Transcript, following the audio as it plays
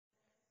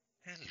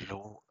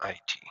Hello,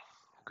 IT.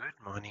 Good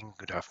morning,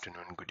 good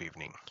afternoon, good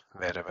evening,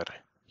 wherever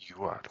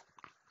you are.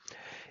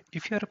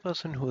 If you're a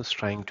person who is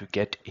trying to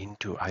get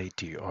into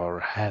IT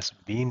or has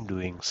been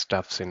doing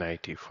stuffs in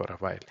IT for a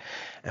while,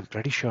 I'm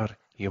pretty sure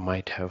you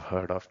might have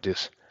heard of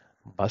this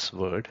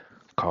buzzword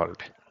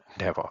called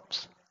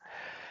DevOps.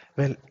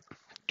 Well,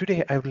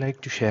 today I would like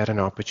to share an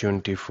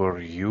opportunity for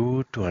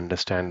you to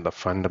understand the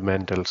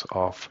fundamentals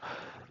of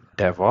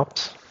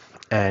DevOps,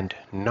 and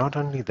not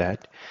only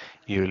that,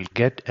 you'll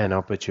get an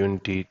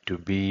opportunity to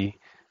be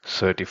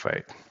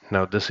certified.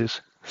 Now, this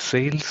is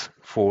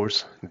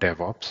Salesforce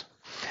DevOps,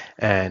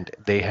 and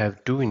they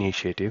have two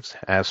initiatives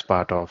as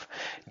part of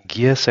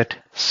GearSet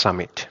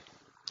Summit.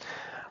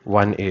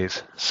 One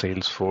is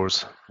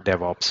Salesforce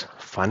DevOps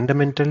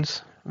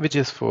Fundamentals, which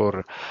is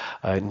for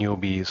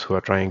newbies who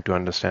are trying to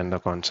understand the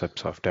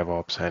concepts of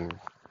DevOps and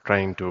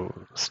trying to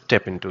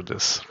step into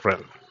this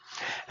realm.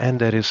 And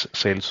there is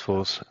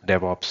Salesforce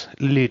DevOps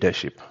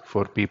Leadership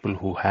for people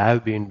who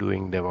have been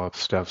doing DevOps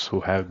stuffs, who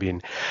have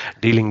been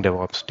dealing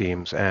DevOps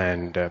teams,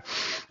 and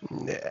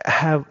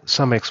have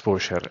some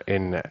exposure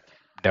in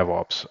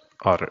DevOps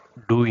or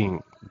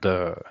doing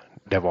the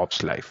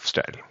DevOps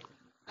lifestyle.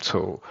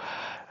 So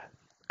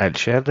I'll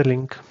share the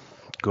link.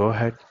 Go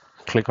ahead,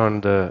 click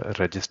on the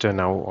register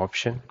now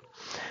option.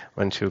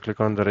 Once you click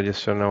on the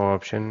register now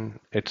option,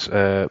 it's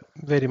a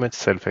very much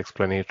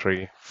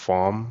self-explanatory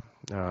form.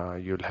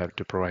 You'll have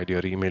to provide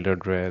your email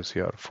address,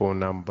 your phone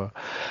number,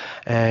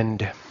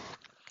 and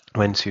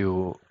once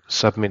you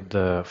submit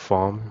the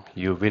form,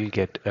 you will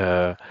get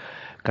a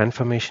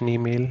confirmation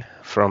email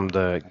from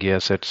the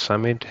GearSet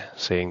Summit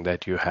saying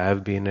that you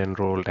have been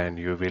enrolled and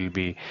you will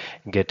be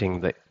getting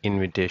the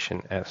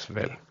invitation as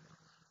well.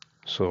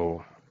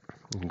 So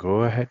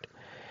go ahead,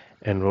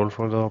 enroll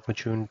for the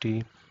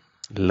opportunity,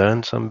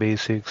 learn some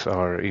basics,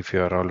 or if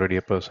you are already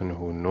a person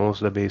who knows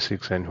the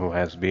basics and who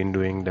has been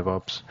doing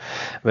DevOps,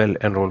 well,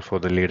 enroll for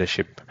the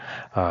leadership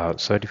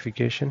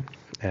certification.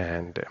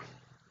 And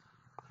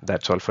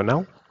that's all for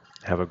now.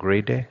 Have a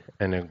great day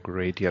and a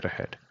great year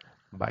ahead.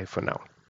 Bye for now.